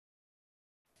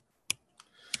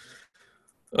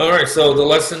All right, so the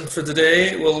lesson for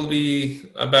today will be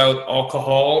about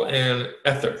alcohol and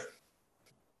ether.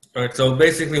 All right, so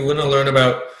basically we're going to learn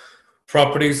about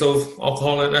properties of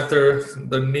alcohol and ether,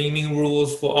 the naming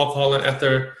rules for alcohol and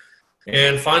ether,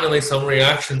 and finally some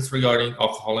reactions regarding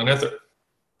alcohol and ether.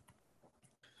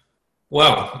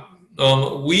 Well,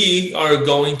 we are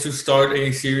going to start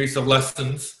a series of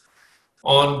lessons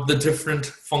on the different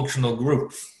functional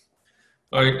groups.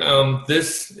 All right,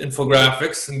 this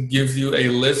infographics gives you a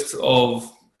list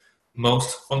of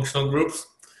most functional groups,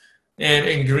 and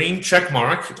in green check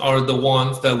mark are the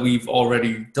ones that we've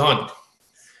already done.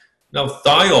 Now,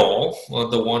 thiol,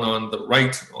 the one on the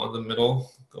right on the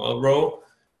middle row,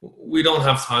 we don't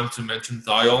have time to mention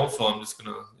thiol, so I'm just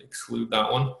going to exclude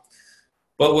that one.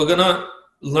 But we're going to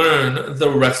learn the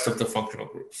rest of the functional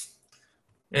groups.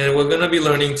 And we're going to be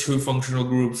learning 2 functional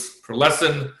groups per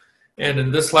lesson. And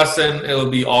in this lesson, it'll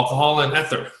be alcohol and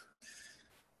ether.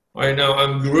 All right, now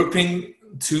I'm grouping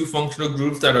 2 functional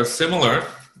groups that are similar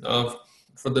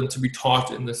for them to be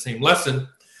taught in the same lesson.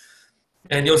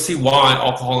 And you'll see why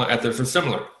alcohol and ethers are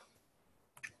similar.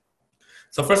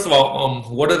 So first of all,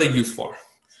 what are they used for?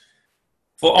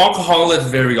 For alcohol, it's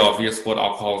very obvious what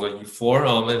alcohols are used for.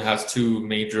 It has 2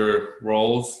 major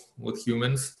roles with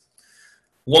humans.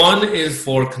 One is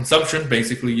for consumption,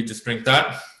 basically you just drink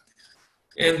that.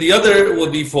 And the other will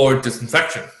be for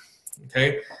disinfection,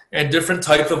 okay? And different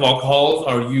types of alcohols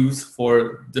are used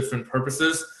for different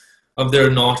purposes.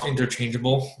 They're not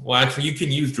interchangeable. Well, actually, you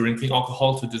can use drinking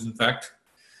alcohol to disinfect,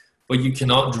 but you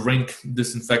cannot drink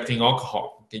disinfecting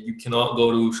alcohol. Okay? You cannot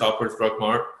go to Shoppers Drug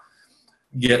Mart,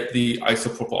 get the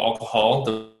isopropyl alcohol,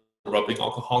 the rubbing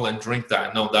alcohol, and drink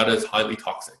that. No, that is highly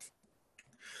toxic.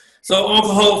 So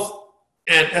alcohols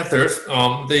and ethers,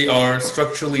 they are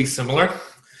structurally similar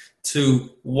to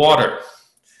water.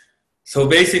 So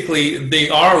basically, they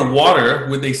are water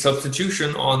with a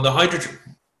substitution on the hydrogen.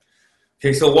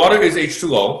 Okay, so water is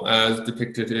H2O, as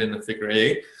depicted in figure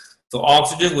A. So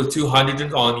oxygen with 2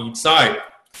 hydrogens on each side.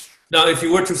 Now, if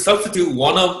you were to substitute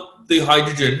one of the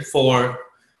hydrogen for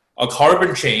a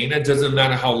carbon chain, it doesn't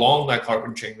matter how long that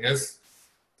carbon chain is,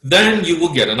 then you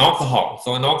will get an alcohol.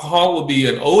 So an alcohol will be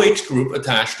an OH group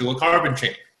attached to a carbon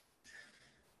chain.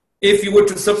 If you were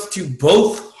to substitute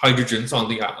both hydrogens on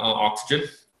the oxygen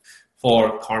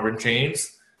for carbon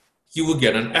chains, you will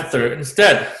get an ether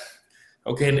instead.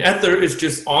 Okay, an ether is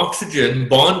just oxygen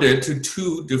bonded to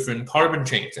 2 different carbon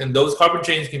chains, and those carbon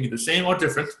chains can be the same or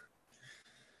different.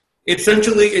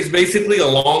 Essentially, it's basically a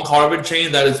long carbon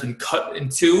chain that has been cut in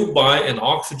 2 by an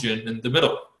oxygen in the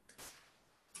middle.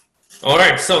 All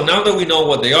right, so now that we know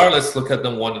what they are, let's look at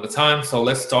them one at a time. So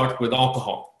let's start with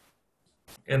alcohol.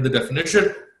 And the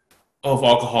definition of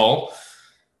alcohol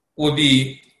would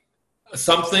be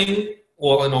something,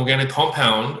 or an organic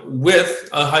compound with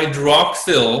a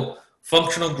hydroxyl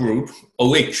functional group,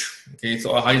 OH. Okay,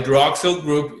 so a hydroxyl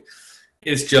group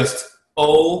is just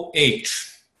OH.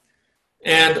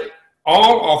 And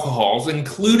all alcohols,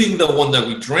 including the one that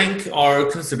we drink, are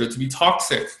considered to be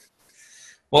toxic.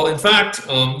 Well, in fact,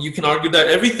 you can argue that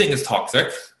everything is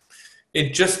toxic.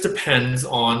 It just depends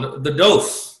on the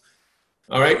dose.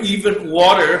 All right, even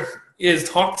water is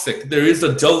toxic. There is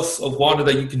a dose of water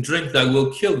that you can drink that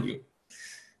will kill you.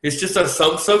 It's just that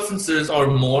some substances are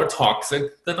more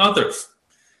toxic than others.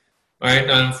 All right,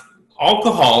 and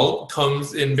alcohol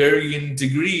comes in varying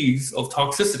degrees of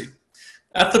toxicity.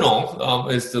 Ethanol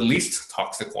is the least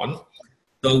toxic one.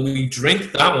 So we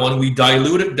drink that one, we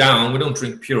dilute it down. We don't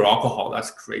drink pure alcohol.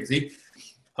 That's crazy.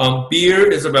 Beer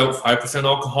is about 5%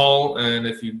 alcohol, and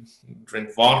if you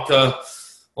drink vodka,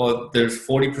 well, there's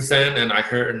 40%, and I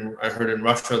heard in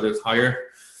Russia there's higher.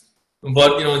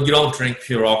 But you don't drink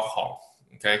pure alcohol.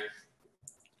 Okay.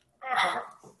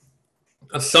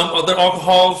 Some other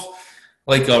alcohols,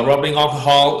 like rubbing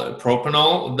alcohol,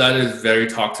 propanol, that is very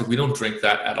toxic. We don't drink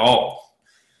that at all.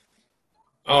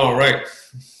 All right.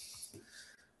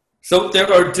 So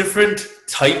there are different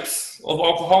types of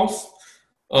alcohols.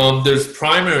 There's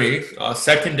primary,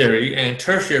 secondary, and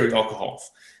tertiary alcohols.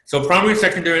 So primary,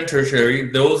 secondary, and tertiary,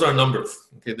 those are numbers.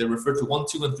 Okay, they refer to 1,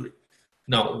 2, and 3.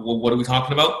 Now, what are we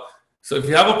talking about? So if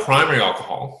you have a primary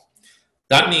alcohol,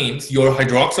 that means your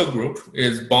hydroxyl group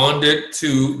is bonded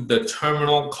to the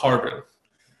terminal carbon.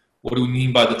 What do we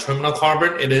mean by the terminal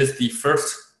carbon? It is the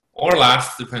first or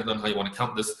last, depends on how you want to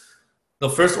count this, the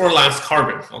first or last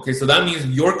carbon. Okay, so that means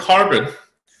your carbon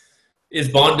is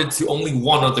bonded to only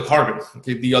one of the carbon.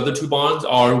 Okay, the other 2 bonds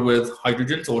are with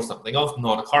hydrogens or something else,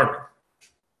 not a carbon.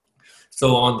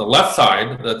 So on the left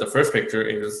side, the first picture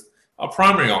is a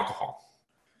primary alcohol.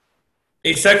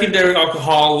 A secondary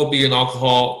alcohol will be an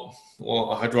alcohol,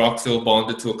 well, a hydroxyl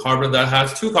bonded to a carbon that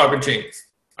has 2 carbon chains.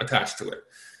 attached to it.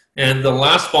 And the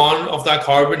last bond of that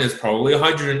carbon is probably a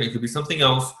hydrogen. It could be something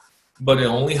else, but it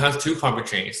only has 2 carbon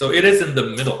chains. So it is in the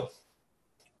middle.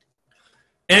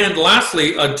 And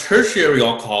lastly, a tertiary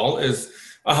alcohol is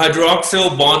a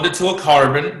hydroxyl bonded to a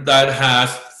carbon that has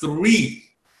 3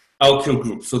 alkyl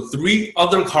groups. So 3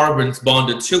 other carbons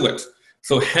bonded to it.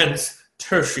 So hence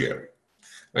tertiary.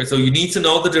 Right, so you need to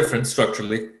know the difference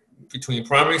structurally between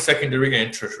primary, secondary,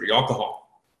 and tertiary alcohol.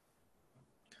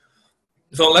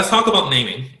 So let's talk about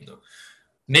naming.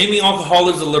 Naming alcohol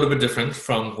is a little bit different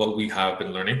from what we have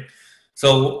been learning.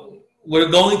 So we're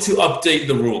going to update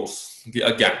the rules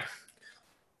again.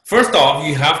 First off,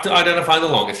 you have to identify the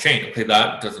longest chain. Okay,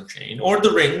 that doesn't change. Or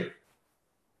the ring.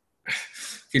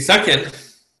 Okay, second,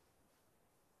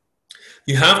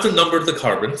 you have to number the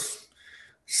carbons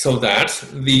so that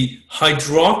the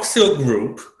hydroxyl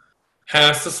group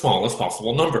has the smallest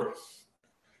possible number.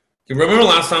 You remember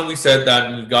last time we said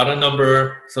that you got a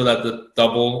number so that the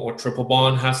double or triple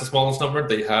bond has the smallest number,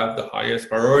 they have the highest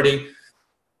priority.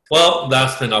 Well,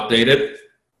 that's been updated.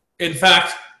 In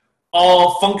fact,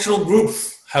 all functional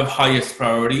groups have highest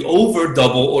priority over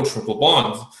double or triple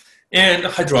bonds. And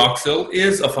hydroxyl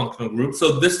is a functional group,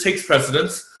 so this takes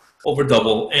precedence over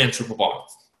double and triple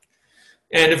bonds.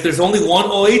 And if there's only one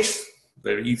OH,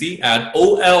 very easy, add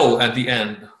OL at the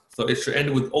end. So it should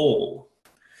end with ol.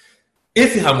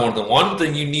 If you have more than one,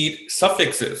 then you need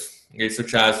suffixes, okay,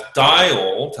 such as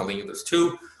diol, telling you there's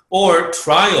 2, or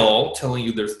triol, telling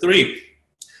you there's 3.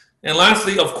 And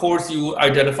lastly, of course, you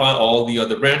identify all the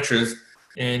other branches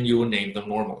and you will name them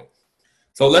normally.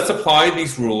 So let's apply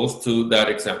these rules to that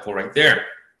example right there.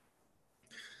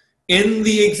 In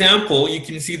the example, you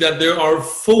can see that there are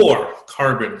 4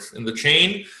 carbons in the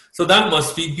chain, so that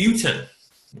must be butane.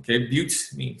 Okay,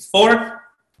 but means 4.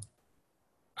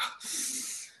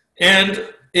 And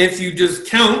if you just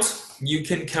count, you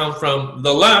can count from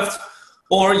the left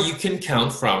or you can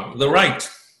count from the right.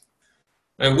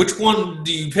 And which one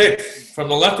do you pick? From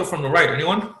the left or from the right?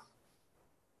 Anyone?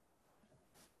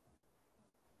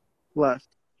 Left.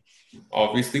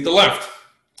 Obviously the left.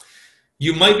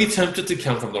 You might be tempted to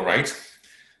count from the right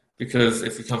because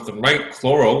if you count from the right,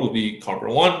 chloro will be carbon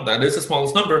 1. That is the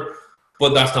smallest number,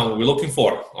 but that's not what we're looking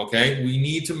for, okay? We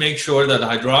need to make sure that the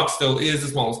hydroxyl is the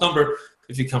smallest number.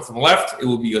 If you come from the left, it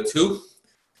will be a 2.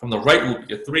 From the right, it will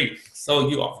be a 3. So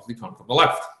you obviously come from the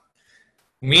left.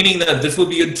 Meaning that this will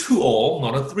be a 2-ol,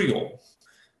 not a 3-ol.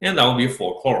 And that will be a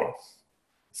 4-chloro.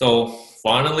 So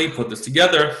finally, put this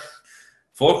together.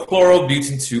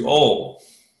 4-chloro-butane-2-ol.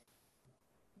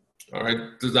 All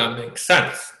right, does that make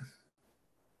sense?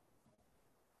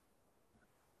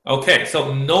 Okay,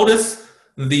 so notice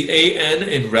the AN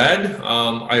in red.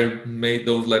 I made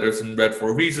those letters in red for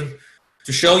a reason.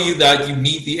 To show you that you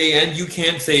need the AN, you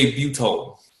can't say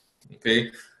butone,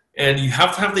 okay? And you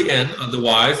have to have the N,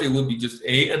 otherwise it would be just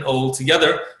A and O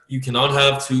together. You cannot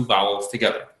have 2 vowels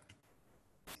together.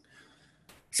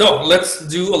 So let's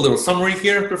do a little summary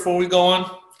here before we go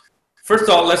on. First of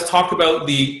all, let's talk about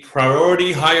the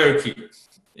priority hierarchy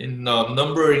in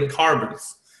numbering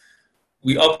carbons.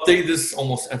 We update this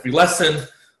almost every lesson,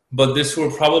 but this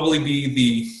will probably be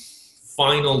the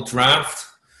final draft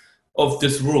of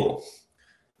this rule.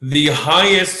 The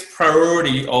highest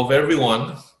priority of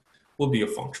everyone will be a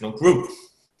functional group.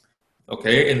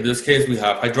 Okay, in this case, we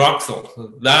have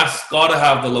hydroxyl. That's got to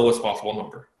have the lowest possible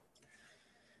number.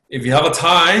 If you have a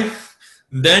tie,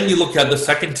 then you look at the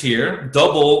second tier,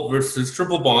 double versus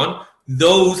triple bond.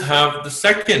 Those have the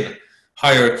second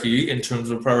hierarchy in terms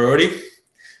of priority.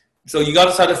 So you got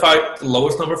to satisfy the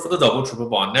lowest number for the double, triple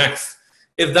bond next.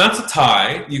 If that's a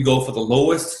tie, you go for the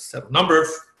lowest set of numbers.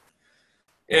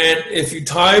 And if you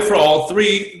tie for all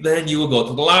 3, then you will go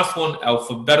to the last one,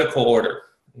 alphabetical order,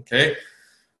 okay?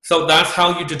 So that's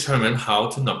how you determine how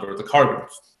to number the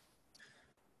carbons.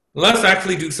 Let's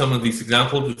actually do some of these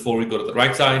examples before we go to the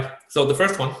right side. So the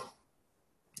first one,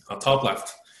 on top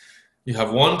left, you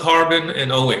have 1 carbon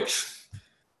and OH.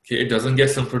 Okay, it doesn't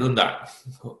get simpler than that.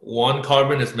 1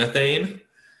 carbon is methane,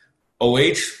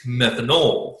 OH,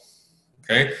 methanol,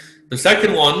 okay? The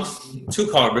second one, 2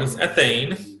 carbons,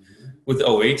 ethane, with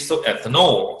OH, so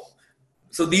ethanol.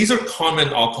 So these are common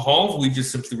alcohols. We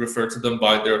just simply refer to them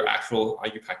by their actual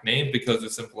IUPAC name because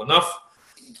it's simple enough.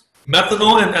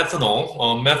 Methanol and ethanol.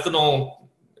 Methanol,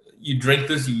 you drink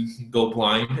this, you go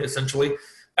blind, essentially.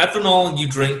 Ethanol, you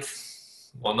drink,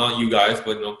 well, not you guys,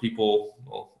 but people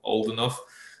old enough.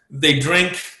 They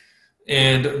drink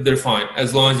and they're fine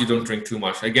as long as you don't drink too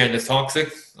much. Again, it's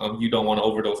toxic. You don't want to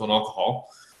overdose on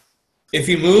alcohol. If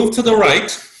you move to the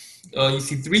right, you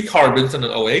see 3 carbons and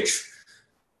an OH.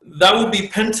 That would be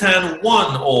pentan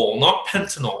 1-ol, not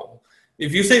pentanol.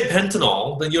 If you say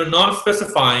pentanol, then you're not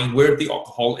specifying where the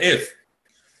alcohol is.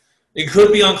 It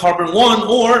could be on carbon 1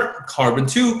 or carbon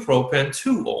 2, propan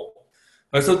 2-ol.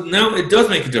 Right, so now it does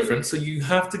make a difference, so you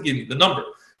have to give me the number.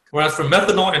 Whereas for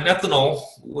methanol and ethanol,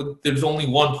 there's only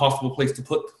one possible place to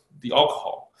put the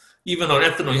alcohol. Even on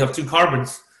ethanol, you have 2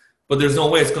 carbons, but there's no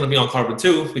way it's going to be on carbon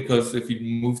 2, because if you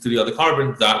move to the other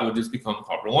carbon, that would just become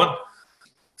carbon 1.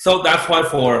 So that's why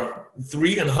for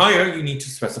 3 and higher, you need to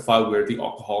specify where the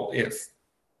alcohol is.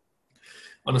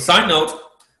 On a side note,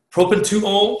 propan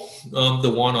 2-ol, the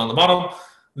one on the bottom,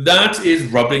 that is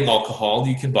rubbing alcohol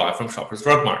you can buy from Shoppers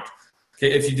Drug Mart.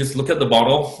 Okay, if you just look at the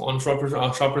bottle on Shoppers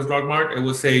Drug Mart, it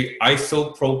will say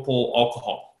isopropyl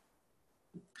alcohol.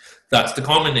 That's the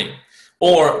common name.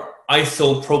 Or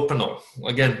isopropanol.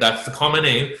 Again, that's the common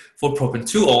name for propan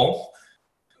 2-ol.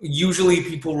 Usually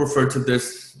people refer to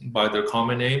this by their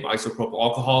common name, isopropyl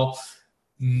alcohol.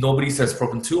 Nobody says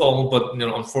propan 2-ol, but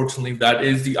unfortunately that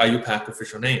is the IUPAC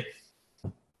official name.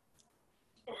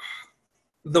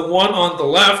 The one on the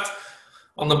left,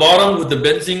 on the bottom with the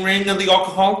benzene ring and the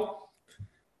alcohol,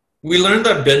 we learned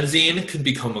that benzene could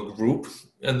become a group,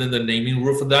 and then the naming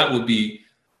rule for that would be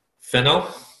phenyl.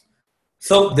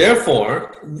 So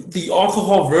therefore, the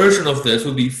alcohol version of this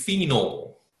would be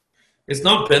phenol. It's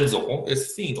not benzol,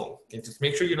 it's phenol. Okay, just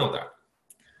make sure you know that.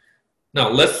 Now,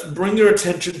 let's bring your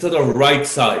attention to the right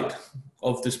side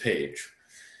of this page.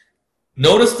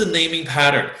 Notice the naming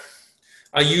pattern.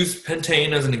 I use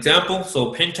pentane as an example.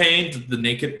 So pentane, the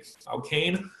naked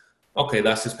alkane. Okay,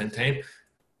 that's just pentane.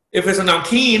 If it's an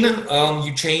alkene,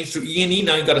 you change to E.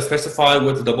 Now you got to specify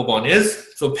what the double bond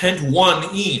is. So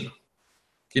pent-1-ene.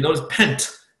 Okay, notice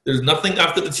pent. There's nothing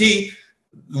after the T.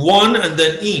 1 and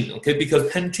then ene. Okay,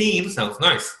 because pentene sounds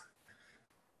nice.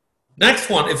 Next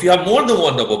one, if you have more than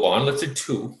one double bond, let's say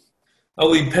 2,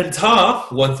 we penta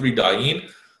 1,3-diene.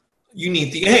 You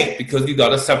need the A because you got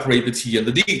to separate the T and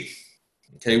the D.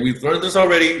 Okay, we've learned this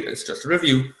already. It's just a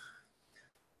review.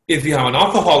 If you have an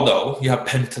alcohol, though, you have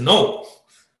pentanol.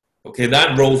 Okay,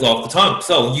 that rolls off the tongue.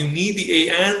 So you need the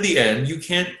A and the N. You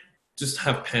can't just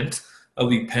have pent. That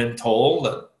would be pentol.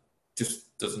 That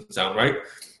just doesn't sound right.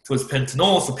 So it's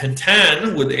pentanol. So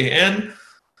pentan with AN,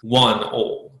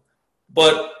 1-ol.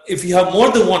 But if you have more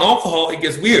than one alcohol, it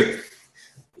gets weird.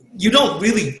 You don't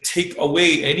really take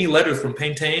away any letters from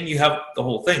pentane. You have the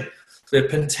whole thing. So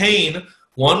pentane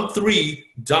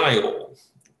 1,3-diol.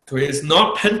 Okay, it's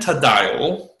not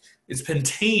pentadiol. It's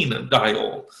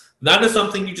pentane-diol. That is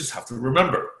something you just have to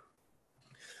remember.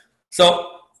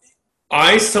 So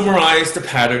I summarized the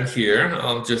pattern here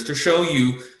just to show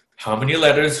you how many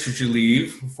letters should you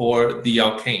leave for the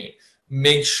alkane.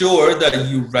 Make sure that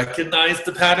you recognize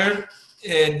the pattern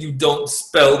and you don't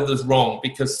spell this wrong,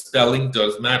 because spelling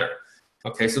does matter.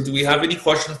 Okay, so do we have any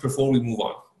questions before we move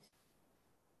on?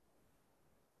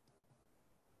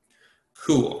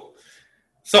 Cool.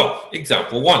 So,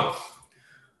 example 1.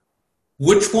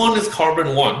 Which one is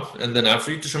carbon 1? And then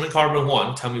after you determine carbon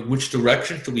 1, tell me which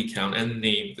direction should we count and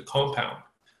name the compound.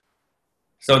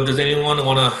 So does anyone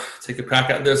want to take a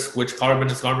crack at this? Which carbon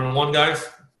is carbon 1, guys?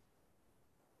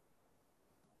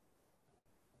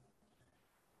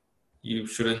 You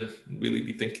shouldn't really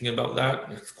be thinking about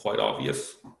that. It's quite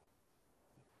obvious.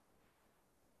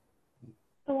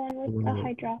 The one with the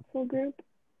hydroxyl group.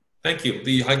 Thank you.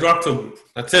 The hydroxyl group.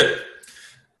 That's it.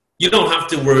 You don't have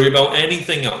to worry about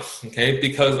anything else, okay?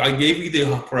 Because I gave you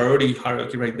the priority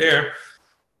hierarchy right there.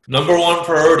 Number 1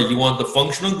 priority, you want the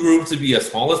functional group to be as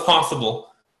small as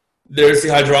possible. There's the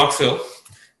hydroxyl.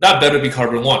 That better be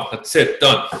carbon 1. That's it.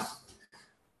 Done.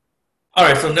 All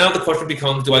right, so now the question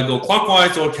becomes, do I go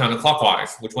clockwise or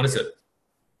counterclockwise? Which one is it?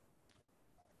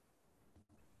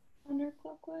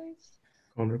 Counterclockwise.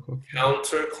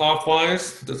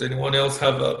 Counterclockwise. Does anyone else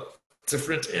have a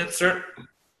different answer?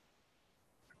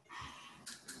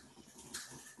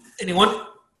 Anyone?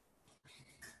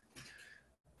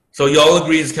 So you all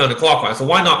agree it's counterclockwise. So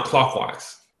why not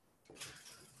clockwise?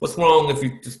 What's wrong if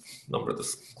you just number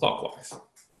this clockwise?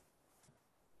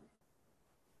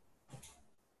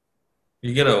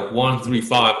 You get a 1, 3,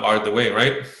 5 either way,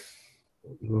 right?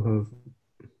 We'll have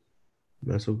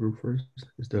methyl group first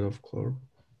instead of chloro.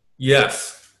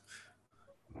 Yes.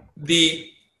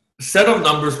 The set of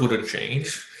numbers wouldn't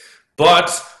change,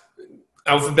 but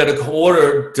alphabetical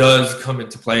order does come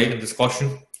into play in this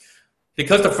question.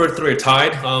 Because the first 3 are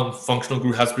tied, functional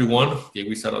group has to be 1. Okay,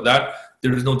 we settled that.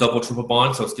 There is no double triple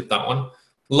bond, so skip that one.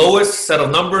 Lowest set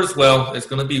of numbers, well, it's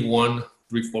going to be 1,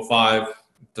 3, 4, 5.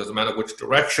 Doesn't matter which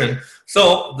direction.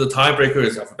 So the tiebreaker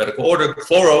is alphabetical order.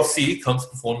 Chloro C comes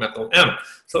before methyl M.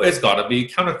 So it's got to be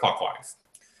counterclockwise.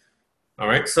 All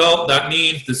right, so that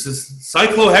means this is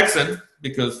cyclohexane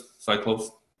because cyclos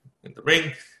in the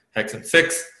ring, hexane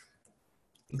 6.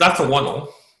 That's a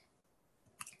 1-ol.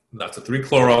 That's a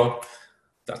 3-chloro.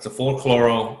 That's a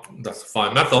 4-chloro. That's a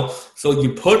 5-methyl. So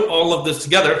you put all of this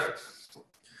together.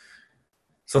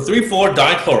 So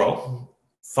 3,4-dichloro,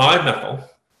 5-methyl,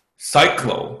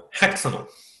 cyclohexanol.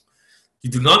 You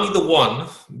do not need the 1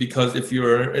 because if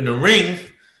you're in a ring,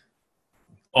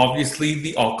 obviously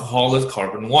the alcohol is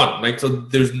carbon 1, right? So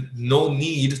there's no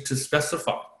need to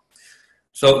specify.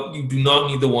 So you do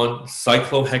not need the 1.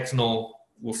 Cyclohexanol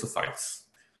will suffice.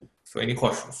 So any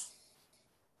questions?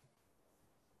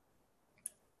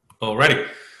 Alrighty.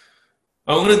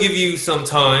 I'm going to give you some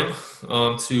time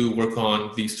to work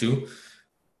on these two.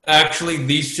 Actually,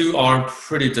 these two are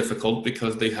pretty difficult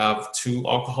because they have 2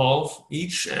 alcohols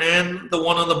each, and the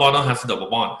one on the bottom has a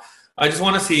double bond. I just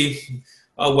want to see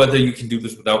whether you can do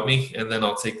this without me, and then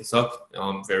I'll take this up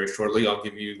very shortly. I'll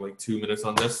give you like 2 minutes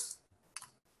on this.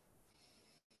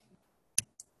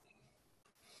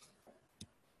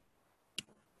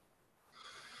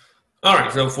 All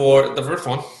right, so for the first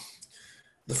one,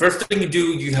 the first thing you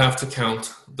do, you have to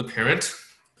count the parent.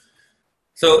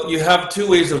 So you have 2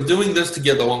 ways of doing this to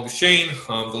get the longest chain.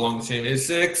 The longest chain is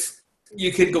 6.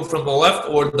 You could go from the left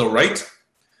or the right.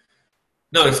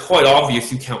 Now, it's quite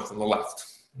obvious you count from the left.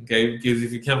 Okay, because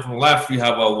if you count from the left, you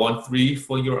have a 1,3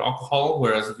 for your alcohol,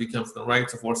 whereas if you count from the right,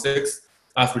 it's a 4,6.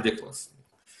 That's ridiculous.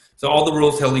 So all the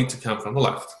rules tell you to count from the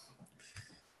left.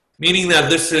 Meaning that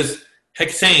this is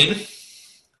hexane.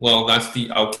 Well, that's the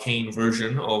alkane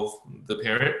version of the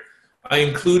parent. I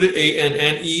included A and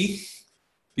NE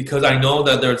because I know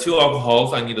that there are 2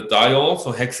 alcohols. I need a diol,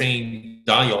 so hexane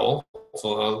diol.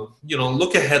 So,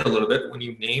 look ahead a little bit when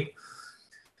you name.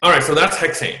 All right, so that's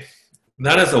hexane.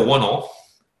 That is a 1-ol.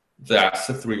 That's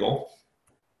a 3-ol.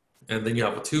 And then you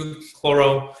have a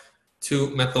 2-chloro,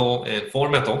 2-methyl, and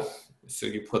 4-methyl. So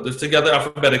you put this together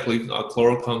alphabetically.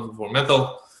 Chloro comes before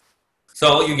methyl.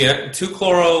 So you get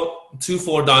 2-chloro,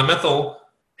 2,4-dimethyl,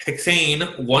 hexane,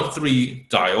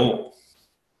 1,3-diol.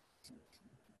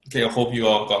 Okay, I hope you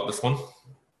all got this one.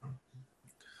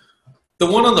 The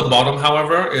one on the bottom,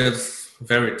 however, is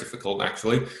very difficult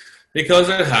actually because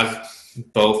it has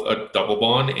both a double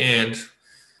bond and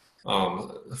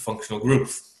functional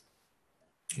groups.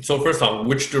 So first off,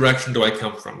 which direction do I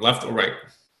count from, left or right?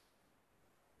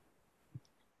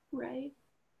 Right.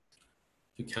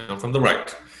 You count from the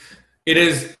right. It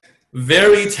is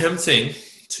very tempting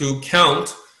to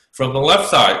count from the left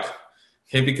side,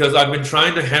 okay, because I've been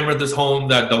trying to hammer this home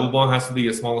that double bond has to be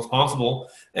as small as possible.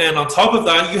 And on top of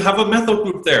that, you have a methyl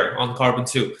group there on carbon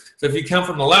 2. So if you count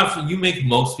from the left, you make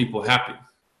most people happy.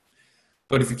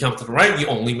 But if you count to the right, you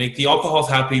only make the alcohols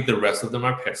happy. The rest of them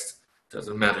are pissed.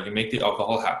 Doesn't matter. You make the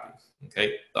alcohol happy.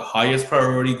 Okay. The highest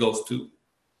priority goes to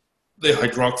the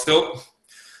hydroxyl.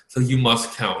 So you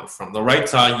must count from the right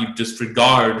side. You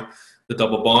disregard the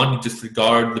double bond. You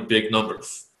disregard the big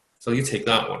numbers. So you take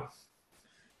that one.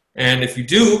 And if you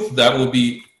do, that will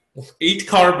be 8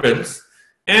 carbons.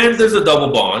 And there's a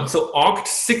double bond. So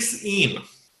oct-6-ene.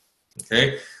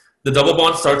 Okay. The double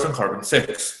bond starts on carbon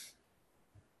 6.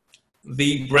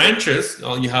 The branches,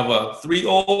 you have a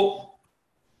 3-ol,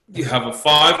 you have a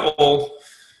 5-ol,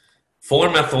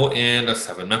 4-methyl, and a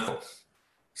 7-methyl.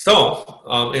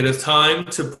 So it is time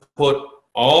to put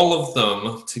all of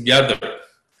them together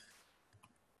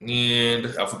in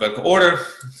alphabetical order.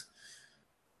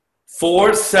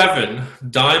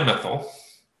 4,7-dimethyl,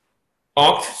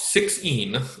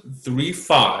 oct-6-ene,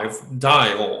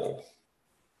 3,5-diol.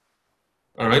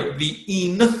 All right, the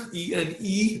ene,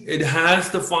 E-N-E, it has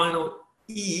the final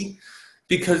E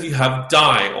because you have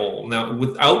diol. Now,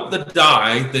 without the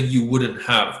di, then you wouldn't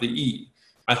have the E.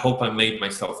 I hope I made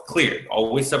myself clear.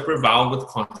 Always separate vowel with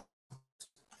consonant.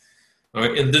 All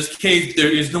right, in this case,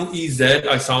 there is no EZ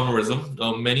isomerism.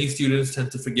 Many students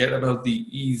tend to forget about the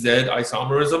EZ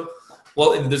isomerism.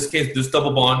 Well, in this case, this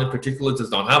double bond in particular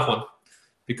does not have one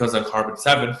because on carbon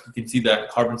 7, you can see that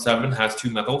carbon 7 has 2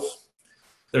 methyls.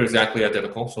 They're exactly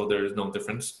identical, so there is no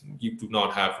difference. You do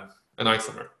not have an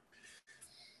isomer.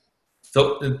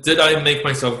 So did I make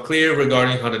myself clear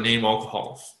regarding how to name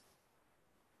alcohols?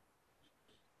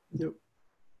 Yep.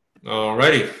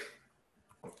 Alrighty.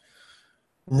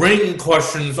 Ring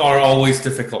questions are always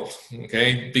difficult,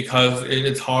 okay? Because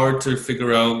it's hard to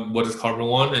figure out what is carbon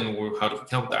 1 and how to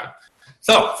count that.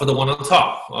 So for the one on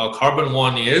top, carbon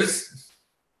 1 is...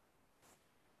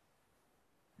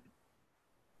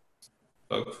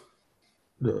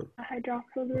 The A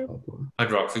hydroxyl group.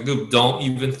 hydroxyl group. Don't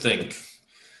even think.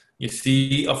 You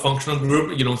see a functional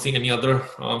group, you don't see any other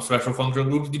special functional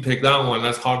groups, you pick that one,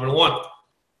 that's carbon 1.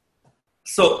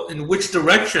 So in which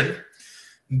direction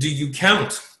do you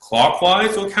count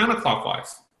clockwise or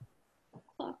counterclockwise?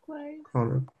 Clockwise.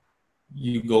 Counter.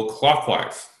 You go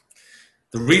clockwise.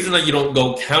 The reason that you don't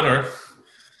go counter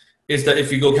is that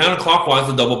if you go counterclockwise,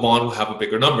 the double bond will have a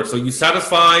bigger number. So you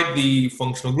satisfy the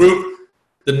functional group.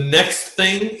 The next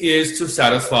thing is to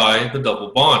satisfy the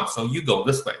double bond. So you go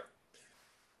this way.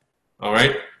 All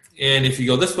right. And if you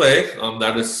go this way,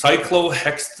 that is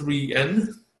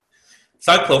cyclohex-3n.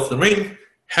 Cyclo for the ring,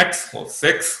 hex, well,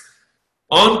 6.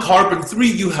 On carbon 3,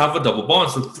 you have a double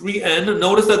bond. So 3n,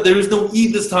 notice that there is no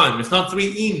E this time. It's not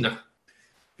 3-ene.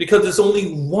 Because there's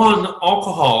only one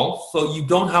alcohol, so you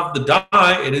don't have the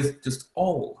di, it is just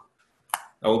ol.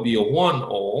 That would be a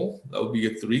 1-ol. That would be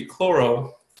a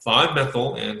 3-chloro,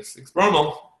 5-methyl, and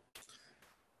 6-bromo.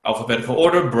 Alphabetical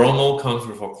order, bromo comes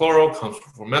before chloro, comes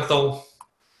before methyl.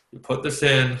 You put this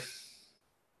in.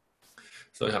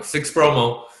 So you have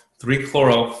 6-bromo,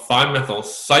 3-chloro, 5-methyl,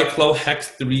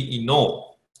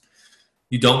 cyclohex-3-enol.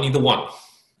 You don't need the 1.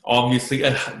 Obviously,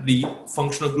 the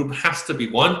functional group has to be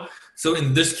 1. So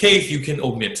in this case, you can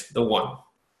omit the 1.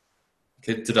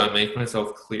 Okay, did I make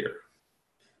myself clear?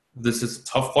 This is a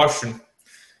tough question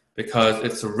because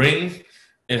it's a ring,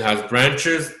 it has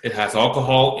branches, it has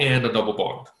alcohol, and a double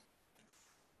bond.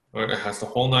 All right, it has the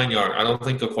whole 9 yards. I don't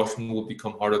think the question will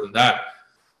become harder than that.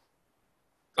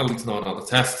 At least not on the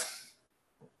test.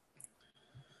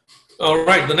 All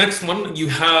right, the next one, you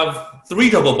have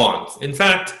 3 double bonds. In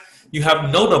fact, you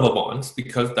have no double bonds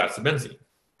because that's a benzene.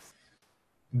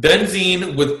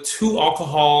 Benzene with 2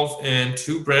 alcohols and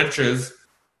 2 branches,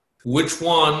 which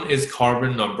one is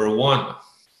carbon number 1?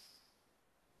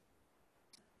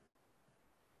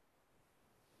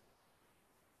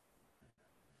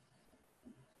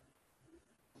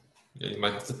 Yeah, you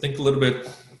might have to think a little bit.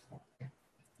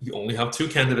 You only have 2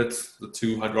 candidates, the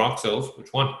 2 hydroxyls.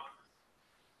 Which one?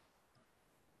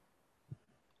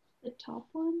 The top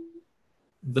one?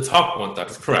 The top one, that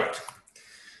is correct.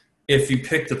 If you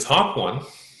pick the top one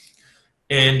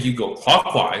and you go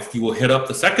clockwise, you will hit up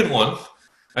the second one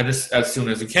as soon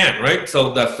as you can, right?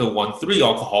 So that's the 1,3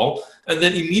 alcohol, and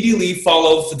then immediately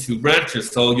follows the 2 branches.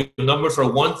 So your numbers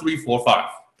are 1, 3, 4, 5.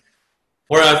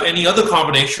 Whereas any other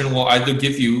combination will either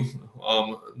give you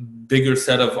bigger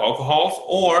set of alcohols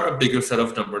or a bigger set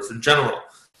of numbers in general.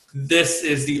 This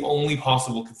is the only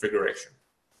possible configuration.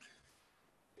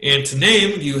 And to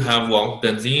name, you have, well,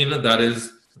 benzene, that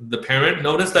is the parent.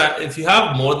 Notice that if you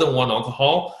have more than 1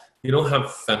 alcohol, you don't have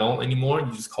phenyl anymore.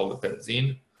 You just call it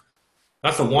benzene.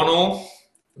 That's a 1-ol.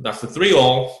 That's a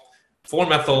 3-ol,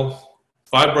 4-methyl,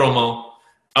 5-bromo.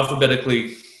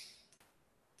 Alphabetically,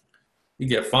 you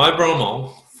get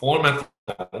 5-bromo,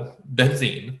 4-methyl,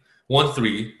 benzene,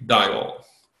 1,3-diol.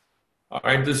 All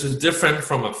right, this is different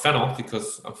from a phenyl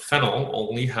because a phenyl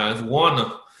only has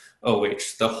 1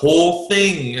 OH. The whole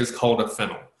thing is called a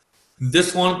phenyl.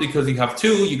 This one, because you have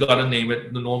 2, you got to name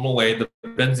it the normal way, the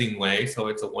benzene way, so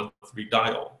it's a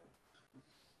 1,3-diol. All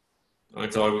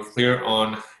right, so are we clear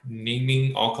on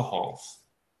naming alcohols?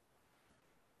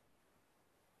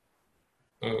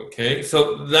 Okay,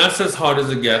 so that's as hard as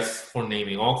it gets for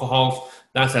naming alcohols.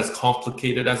 That's as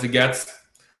complicated as it gets.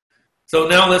 So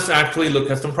now let's actually look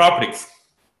at some properties.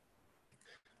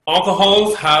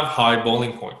 Alcohols have high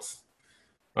boiling points.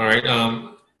 All right,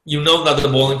 you know that the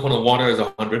boiling point of water is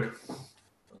 100.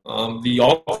 The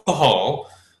alcohol,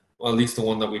 well, at least the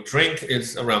one that we drink,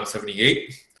 is around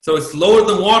 78. So it's lower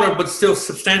than water, but still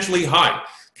substantially high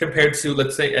compared to,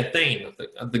 let's say, ethane,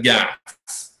 the gas.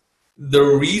 The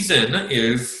reason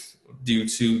is due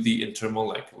to the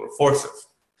intermolecular forces.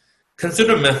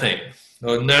 Consider methane,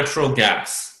 a natural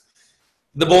gas.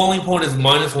 The boiling point is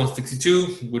minus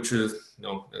 162, which is,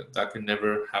 that can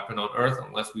never happen on Earth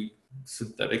unless we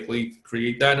synthetically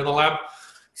create that in the lab.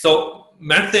 So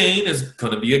methane is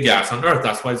going to be a gas on Earth.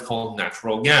 That's why it's called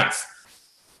natural gas.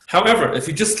 However, if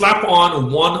you just slap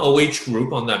on 1 OH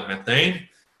group on that methane,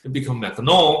 it becomes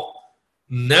methanol.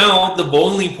 Now the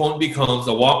boiling point becomes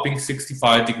a whopping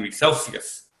 65 degrees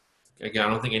Celsius. Again, I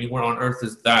don't think anywhere on Earth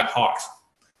is that hot.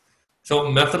 So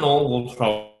methanol will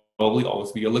probably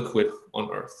always be a liquid on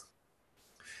Earth.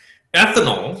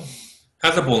 Ethanol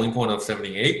has a boiling point of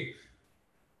 78,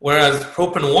 whereas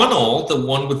propanol, the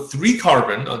one with 3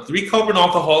 carbon, a 3-carbon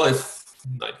alcohol is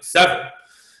 97.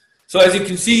 So as you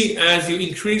can see, as you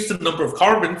increase the number of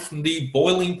carbons, the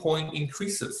boiling point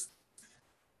increases,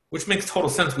 which makes total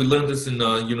sense. We learned this in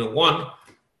Unit 1.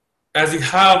 As you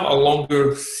have a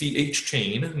longer CH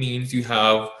chain, it means you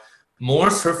have more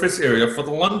surface area for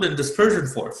the London dispersion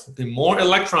force. The more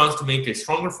electrons to make a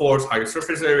stronger force, higher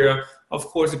surface area, of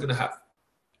course, you're going to have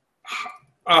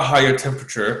a higher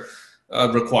temperature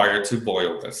required to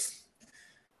boil this.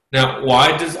 Now,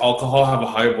 why does alcohol have a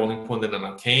higher boiling point than an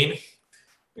alkane?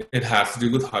 It has to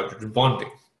do with hydrogen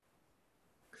bonding.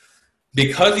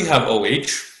 Because you have OH,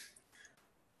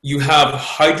 you have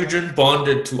hydrogen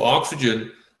bonded to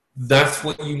oxygen. That's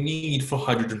what you need for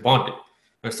hydrogen bonding.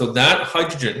 And so that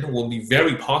hydrogen will be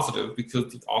very positive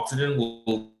because the oxygen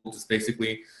will just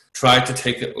basically try to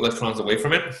take electrons away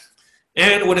from it.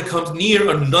 And when it comes near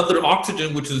another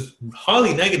oxygen, which is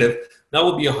highly negative, that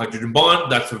will be a hydrogen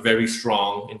bond. That's a very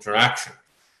strong interaction.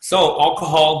 So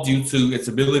alcohol, due to its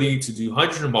ability to do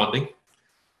hydrogen bonding,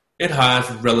 it has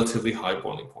relatively high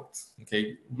boiling points,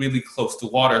 okay, really close to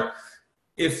water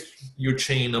if your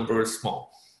chain number is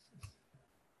small.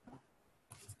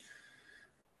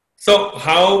 So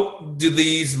how do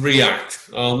these react?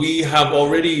 We have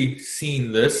already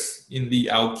seen this in the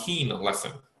alkene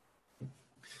lesson.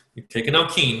 You take an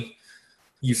alkene,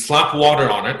 you slap water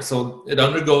on it, so it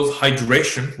undergoes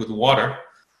hydration with water,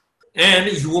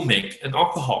 and you will make an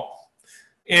alcohol.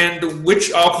 And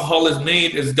which alcohol is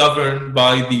made is governed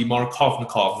by the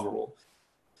Markovnikov rule,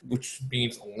 which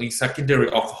means only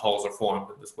secondary alcohols are formed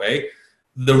in this way.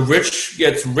 The rich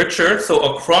gets richer,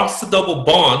 so across the double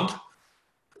bond,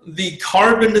 the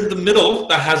carbon in the middle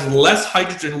that has less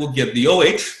hydrogen will get the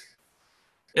OH,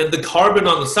 and the carbon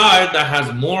on the side that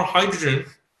has more hydrogen,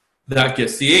 that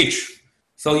gets the H.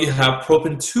 So you have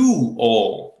propan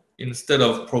 2-ol instead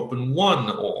of propan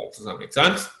 1-ol. Does that make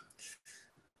sense?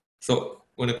 So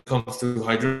when it comes to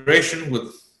hydration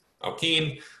with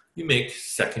alkene, you make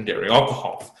secondary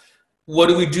alcohols. What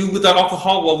do we do with that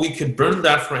alcohol? Well, we could burn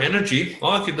that for energy.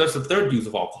 Well, actually, that's the third use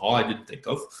of alcohol I didn't think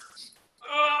of.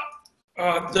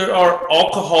 There are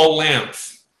alcohol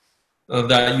lamps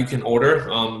that you can order.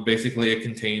 Basically, it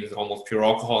contains almost pure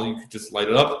alcohol. You could just light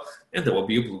it up, and there will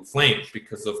be a blue flame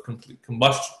because of complete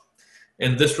combustion.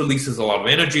 And this releases a lot of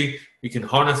energy. We can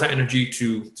harness that energy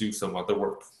to do some other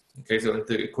work. Okay, so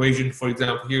the equation, for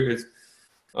example, here is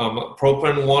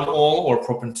propan 1-ol or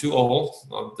propan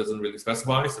 2-ol. Doesn't really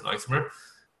specify. It's an isomer.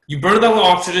 You burn that with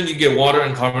oxygen, you get water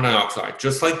and carbon dioxide,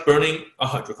 just like burning a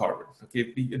hydrocarbon.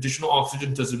 Okay, the additional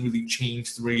oxygen doesn't really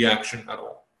change the reaction at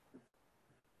all.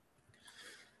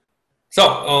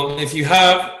 So if you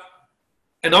have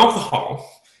an alcohol,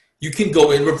 you can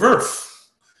go in reverse.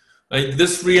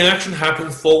 This reaction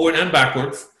happens forward and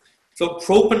backwards. So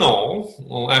propanol,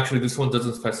 well, actually this one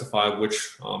doesn't specify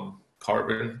which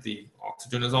carbon the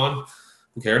oxygen is on.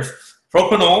 Who cares?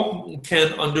 Propanol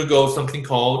can undergo something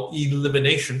called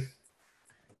elimination.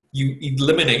 You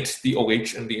eliminate the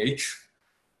OH and the H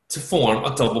to form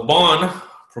a double bond,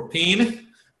 propene,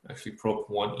 actually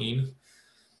prop-1-ene,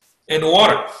 and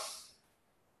water.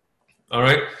 All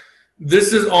right.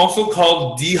 This is also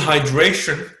called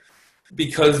dehydration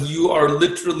because you are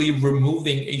literally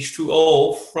removing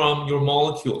H2O from your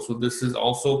molecule. So this is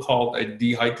also called a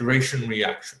dehydration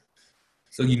reaction.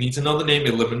 So you need to know the name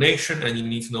elimination, and you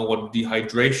need to know what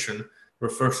dehydration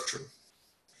refers to.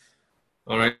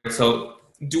 All right, so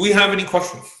do we have any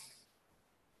questions?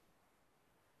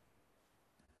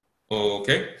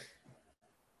 Okay.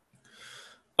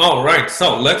 All right,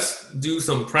 so let's do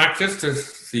some practice to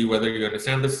see whether you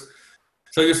understand this.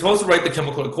 So you're supposed to write the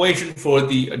chemical equation for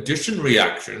the addition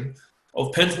reaction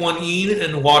of pent-1-ene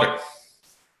and water.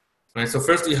 All right, so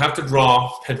first you have to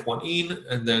draw pent-1-ene,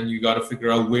 and then you got to figure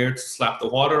out where to slap the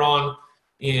water on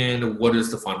and what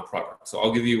is the final product. So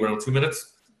I'll give you around 2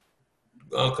 minutes.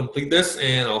 I'll complete this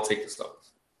and I'll take this up.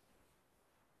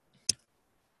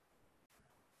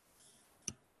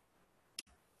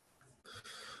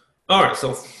 All right,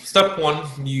 so step one,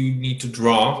 you need to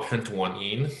draw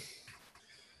pent-1-ene.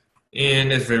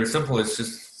 And it's very simple. It's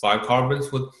just 5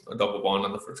 carbons with a double bond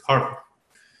on the first carbon.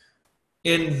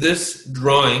 In this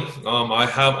drawing, I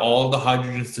have all the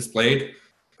hydrogens displayed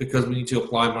because we need to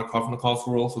apply Markovnikov's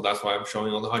rule. So that's why I'm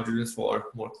showing all the hydrogens for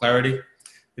more clarity.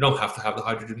 You don't have to have the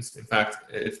hydrogens. In fact,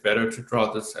 it's better to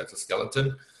draw this as a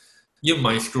skeleton. You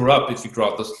might screw up if you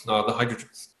draw this, the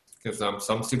hydrogens, because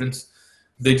some students,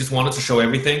 they just wanted to show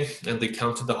everything and they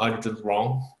counted the hydrogens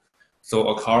wrong. So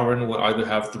a carbon will either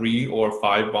have 3 or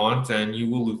 5 bonds, and you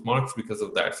will lose marks because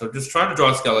of that. So just try to draw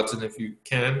a skeleton if you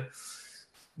can.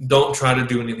 Don't try to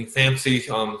do anything fancy.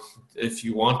 If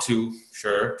you want to,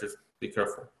 sure, just be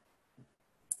careful.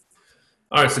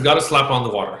 All right, so got to slap on the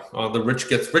water. The rich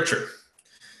gets richer,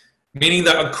 meaning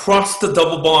that across the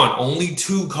double bond, only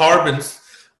 2 carbons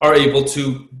are able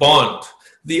to bond.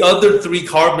 The other 3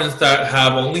 carbons that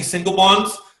have only single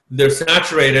bonds, they're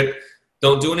saturated.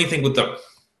 Don't do anything with them.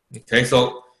 Okay,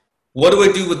 so what do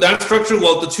I do with that structure?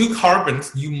 Well, the 2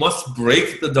 carbons, you must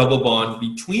break the double bond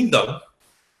between them.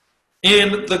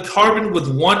 And the carbon with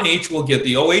one H will get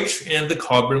the OH, and the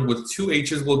carbon with two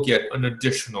H's will get an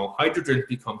additional hydrogen,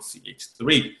 becomes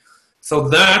CH3. So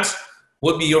that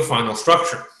would be your final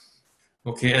structure.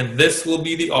 Okay, and this will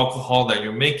be the alcohol that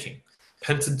you're making,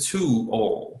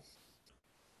 penta-2-ol.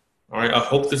 All right, I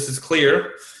hope this is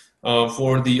clear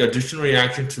for the addition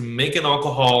reaction to make an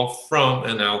alcohol from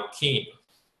an alkene.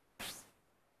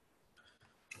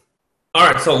 All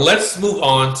right, so let's move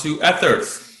on to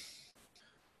ethers.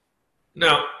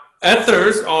 Now,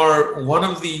 ethers are one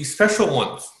of the special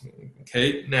ones.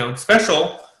 Okay, now it's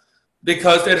special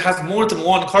because it has more than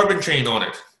one carbon chain on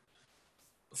it.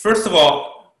 First of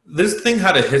all, this thing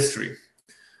had a history.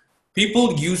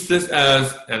 People use this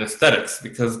as anesthetics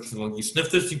because when you sniff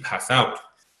this, you pass out.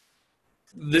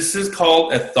 This is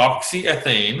called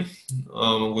ethoxyethane.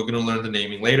 We're going to learn the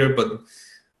naming later, but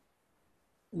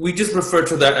we just refer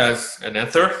to that as an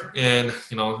ether. And,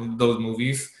 you know, those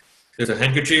movies, there's a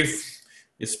handkerchief,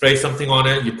 you spray something on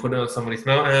it, you put it on somebody's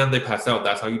mouth, and they pass out.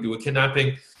 That's how you do a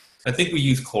kidnapping. I think we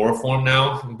use chloroform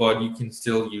now, but you can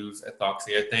still use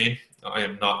ethoxyethane. I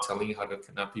am not telling you how to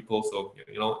kidnap people, so,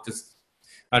 you know, just,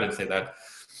 I didn't say that.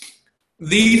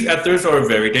 These ethers are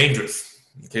very dangerous.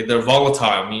 Okay, they're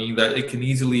volatile, meaning that it can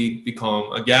easily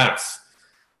become a gas.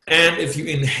 And if you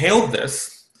inhale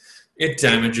this, it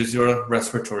damages your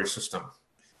respiratory system.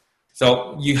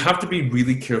 So you have to be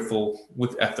really careful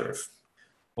with ethers.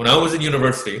 When I was in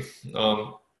university,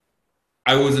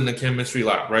 I was in the chemistry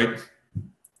lab, right?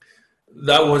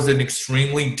 That was an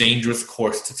extremely dangerous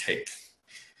course to take.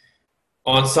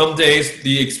 On some days,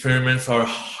 the experiments are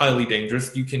highly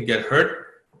dangerous. You can get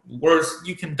hurt. Worse,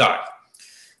 you can die.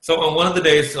 So on one of the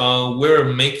days, we're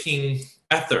making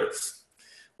ethers.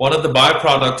 One of the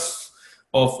byproducts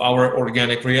of our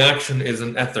organic reaction is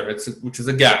an ether, which is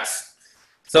a gas.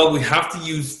 So we have to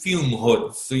use fume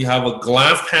hoods. So you have a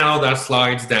glass panel that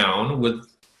slides down with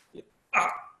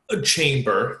a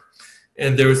chamber,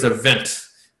 and there's a vent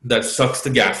that sucks the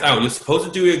gas out. You're supposed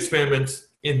to do your experiments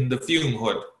in the fume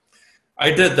hood. I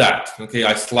did that. Okay,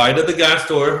 I slided the glass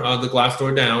door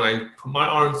down. I put my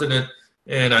arms in it,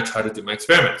 and I tried to do my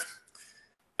experiment.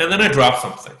 And then I dropped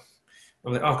something.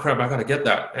 I'm like, oh crap, I gotta get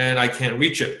that, and I can't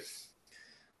reach it.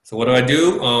 So what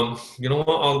do? You know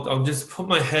what? I'll just put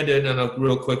my head in and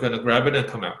real quick and I'll grab it and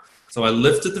come out. So I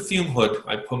lifted the fume hood.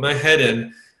 I put my head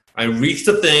in. I reached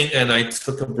the thing and I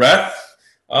took a breath.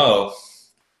 Oh,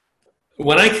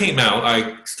 when I came out,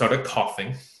 I started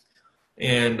coughing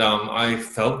and I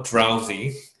felt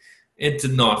drowsy. It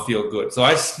did not feel good. So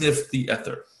I sniffed the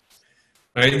ether.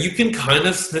 All right, you can kind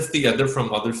of sniff the ether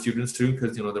from other students too,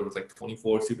 because you know there was like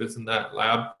 24 students in that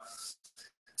lab.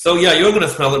 So yeah, you're going to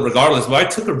smell it regardless, but I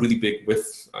took a really big whiff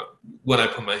when I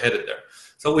put my head in there.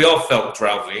 So we all felt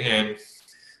drowsy, and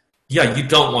yeah, you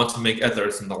don't want to make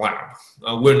ethers in the lab.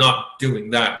 We're not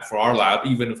doing that for our lab,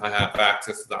 even if I have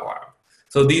access to that lab.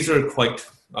 So these are quite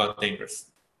dangerous.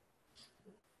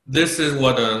 This is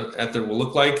what an ether will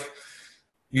look like.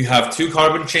 You have two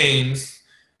carbon chains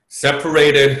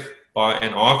separated by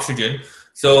an oxygen.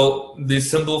 So the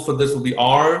symbol for this will be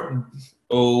R,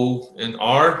 O, and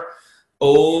R.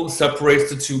 O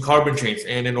separates the two carbon chains.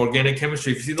 And in organic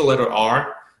chemistry, if you see the letter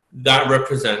R, that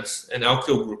represents an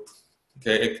alkyl group.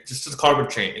 Okay, just a carbon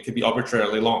chain. It can be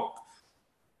arbitrarily long.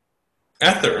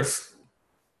 Ethers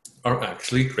are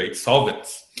actually great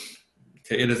solvents.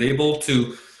 Okay, it is able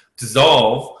to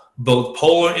dissolve both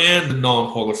polar and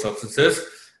non-polar substances.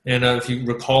 And if you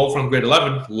recall from grade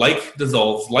 11, like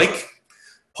dissolves like,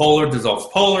 polar dissolves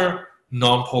polar,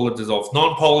 non-polar dissolves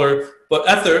non-polar. But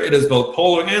ether, it is both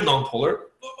polar and non-polar.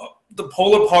 The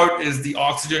polar part is the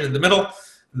oxygen in the middle.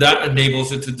 That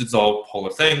enables it to dissolve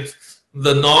polar things.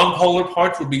 The non-polar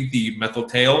part would be the methyl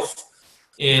tails,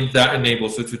 and that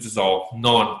enables it to dissolve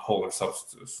non-polar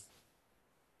substances.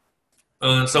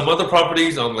 Some other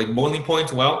properties on like boiling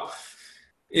points, well,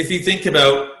 if you think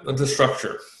about the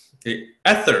structure, okay,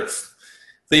 ethers,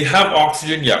 they have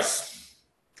oxygen, yes.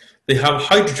 They have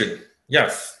hydrogen,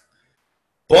 yes.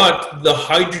 But the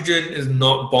hydrogen is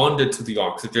not bonded to the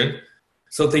oxygen,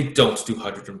 so they don't do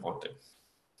hydrogen bonding.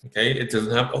 Okay, it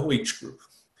doesn't have OH group.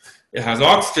 It has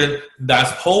oxygen,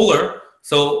 that's polar,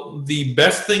 so the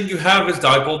best thing you have is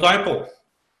dipole-dipole.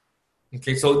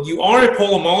 Okay, so you are a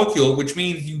polar molecule, which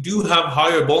means you do have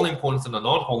higher boiling points than a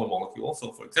non-polar molecule.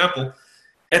 So for example,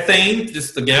 ethane,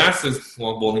 just the gas, is,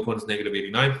 well, boiling point is negative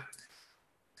 89.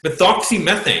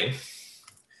 Methoxymethane,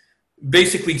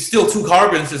 basically still two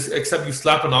carbons, except you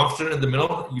slap an oxygen in the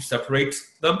middle, you separate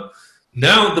them.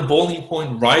 Now the boiling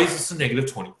point rises to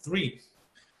negative 23.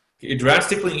 It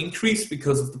drastically increased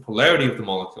because of the polarity of the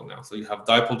molecule now. So you have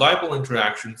dipole-dipole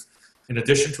interactions in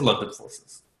addition to London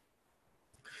forces.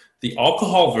 The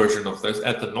alcohol version of this,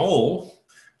 ethanol,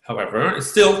 however, is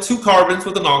still 2 carbons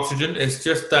with an oxygen. It's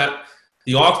just that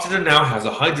the oxygen now has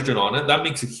a hydrogen on it. That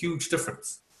makes a huge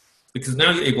difference because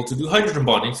now you're able to do hydrogen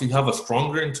bonding, so you have a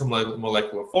stronger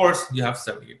intermolecular force. You have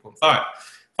 78.5.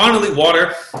 Finally,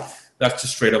 water. That's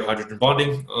just straight up hydrogen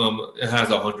bonding. It has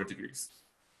 100 degrees.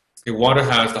 Okay, water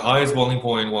has the highest boiling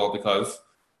point, well, because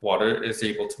water is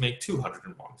able to make 2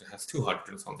 hydrogen bonds. It has 2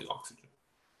 hydrogens on the oxygen.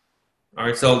 All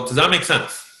right, so does that make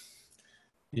sense?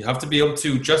 You have to be able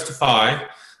to justify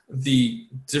the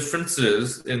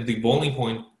differences in the boiling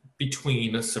point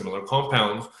between similar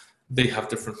compounds. They have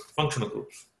different functional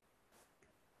groups.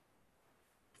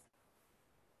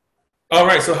 All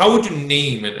right, so how would you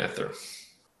name an ether?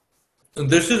 And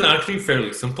this is actually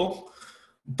fairly simple,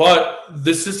 but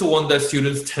this is the one that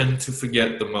students tend to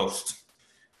forget the most,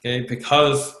 okay?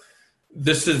 Because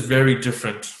this is very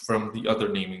different from the other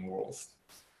naming rules.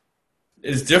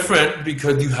 It's different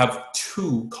because you have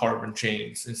 2 carbon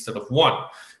chains instead of 1.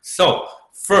 So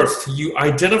first, you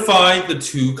identify the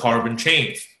 2 carbon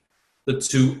chains, the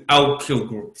 2 alkyl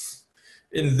groups.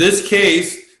 In this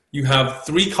case, you have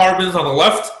 3 carbons on the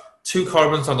left, 2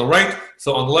 carbons on the right.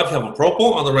 So on the left, you have a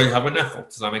propyl, on the right, you have an ethyl.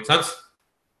 Does that make sense?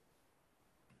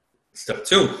 Step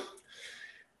 2.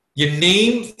 You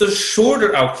name the shorter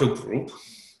alkyl group,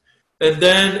 and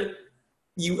then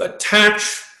you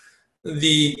attach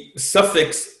the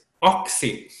suffix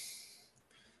oxy.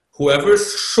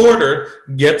 Whoever's shorter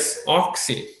gets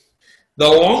oxy. The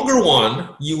longer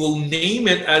one, you will name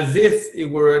it as if it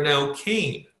were an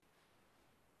alkane.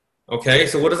 Okay,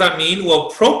 so what does that mean?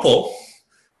 Well, propyl,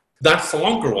 that's the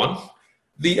longer one.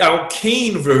 The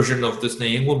alkane version of this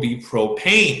name will be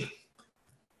propane.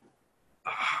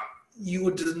 You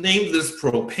would just name this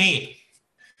propane.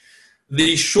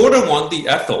 The shorter one, the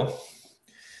ethyl,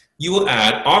 you will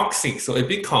add oxy, so it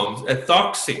becomes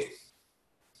ethoxy.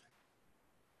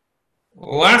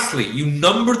 Lastly, you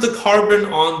number the carbon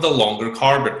on the longer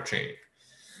carbon chain.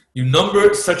 You number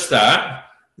it such that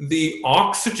the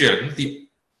oxygen, the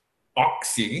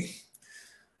oxy,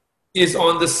 is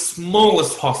on the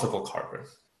smallest possible carbon.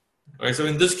 All right, so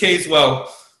in this case,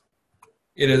 well,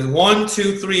 it is 1,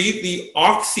 2, 3. The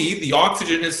oxy, the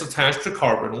oxygen is attached to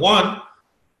carbon 1,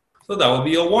 so that will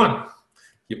be a 1.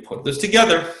 You put this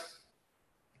together,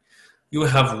 you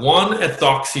have 1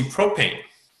 ethoxypropane.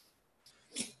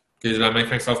 Okay, did I make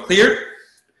myself clear?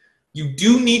 You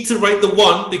do need to write the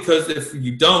 1 because if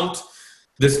you don't,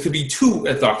 this could be 2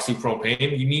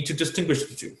 ethoxypropane. You need to distinguish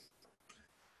the 2.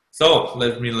 So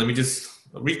let me just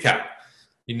recap.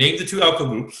 You name the 2 alkyl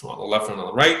groups on the left and on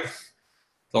the right.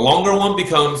 The longer one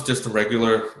becomes just a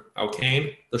regular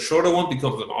alkane. The shorter one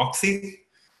becomes an oxy.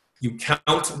 You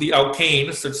count the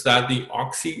alkane such that the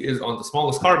oxy is on the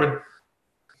smallest carbon.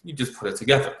 You just put it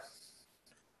together.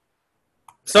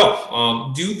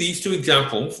 So do these 2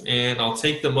 examples, and I'll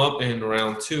take them up in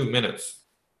around 2 minutes.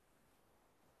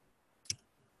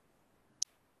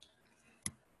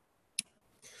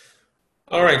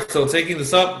 All right, so taking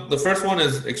this up, the first one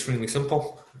is extremely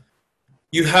simple.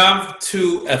 You have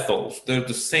 2 ethyls. They're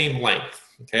the same length,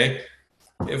 okay?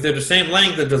 If they're the same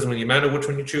length, it doesn't really matter which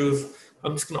one you choose.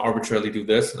 I'm just going to arbitrarily do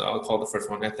this. I'll call the first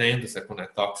one ethane, the second one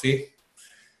ethoxy.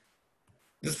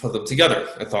 Just put them together,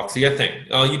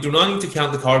 ethoxyethane. You do not need to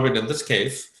count the carbon in this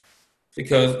case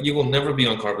because you will never be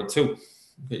on carbon 2.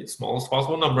 The smallest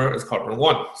possible number is carbon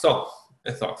 1. So,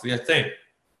 ethoxyethane.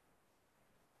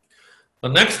 The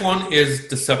next one is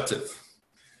deceptive.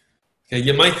 Okay,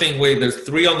 you might think, wait, there's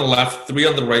 3 on the left, 3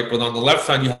 on the right, but on the left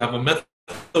side you have a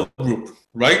methyl group,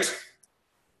 right?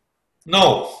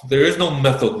 No, there is no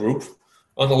methyl group.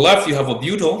 On the left you have a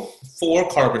butyl, 4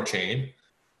 carbon chain.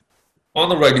 On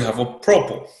the right, you have a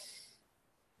propyl.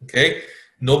 Okay?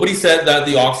 Nobody said that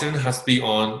the oxygen has to be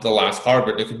on the last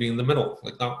carbon. It could be in the middle,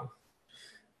 like that one.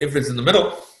 If it's in the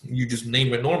middle, you just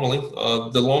name it normally.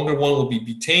 The longer one will be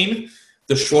butane.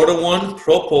 The shorter one,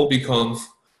 propyl, becomes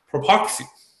propoxy.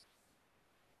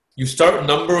 You start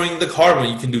numbering the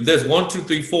carbon. You can do this, 1, 2,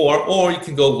 3, 4, or you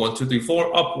can go 1, 2, 3,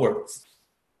 4 upwards.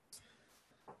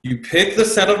 You pick the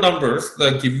set of numbers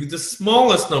that give you the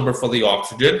smallest number for the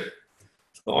oxygen.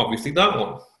 So obviously that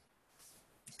one.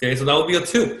 Okay, so that would be a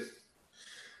 2.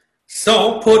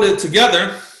 So put it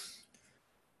together,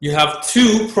 you have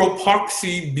 2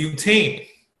 propoxybutane,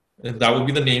 and that would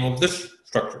be the name of this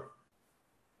structure.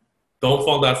 Don't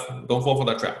fall for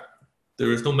that trap.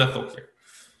 There is no methyl here.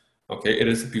 Okay, it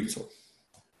is butyl.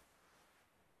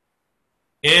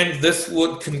 And this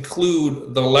would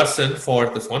conclude the lesson for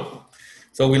this one.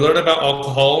 So we learned about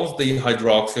alcohols, the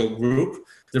hydroxyl group,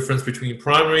 difference between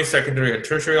primary, secondary, and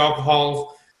tertiary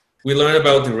alcohols. We learned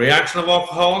about the reaction of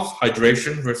alcohols,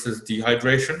 hydration versus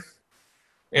dehydration.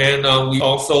 And we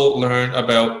also learned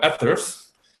about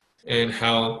ethers and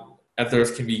how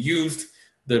ethers can be used,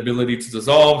 the ability to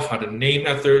dissolve, how to name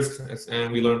ethers,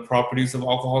 and we learned properties of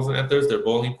alcohols and ethers, their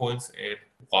boiling points, and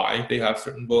why they have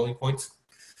certain boiling points.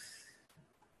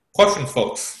 Questions,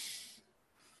 folks?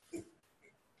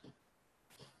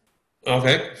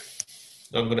 Okay,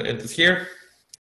 I'm going to end this here.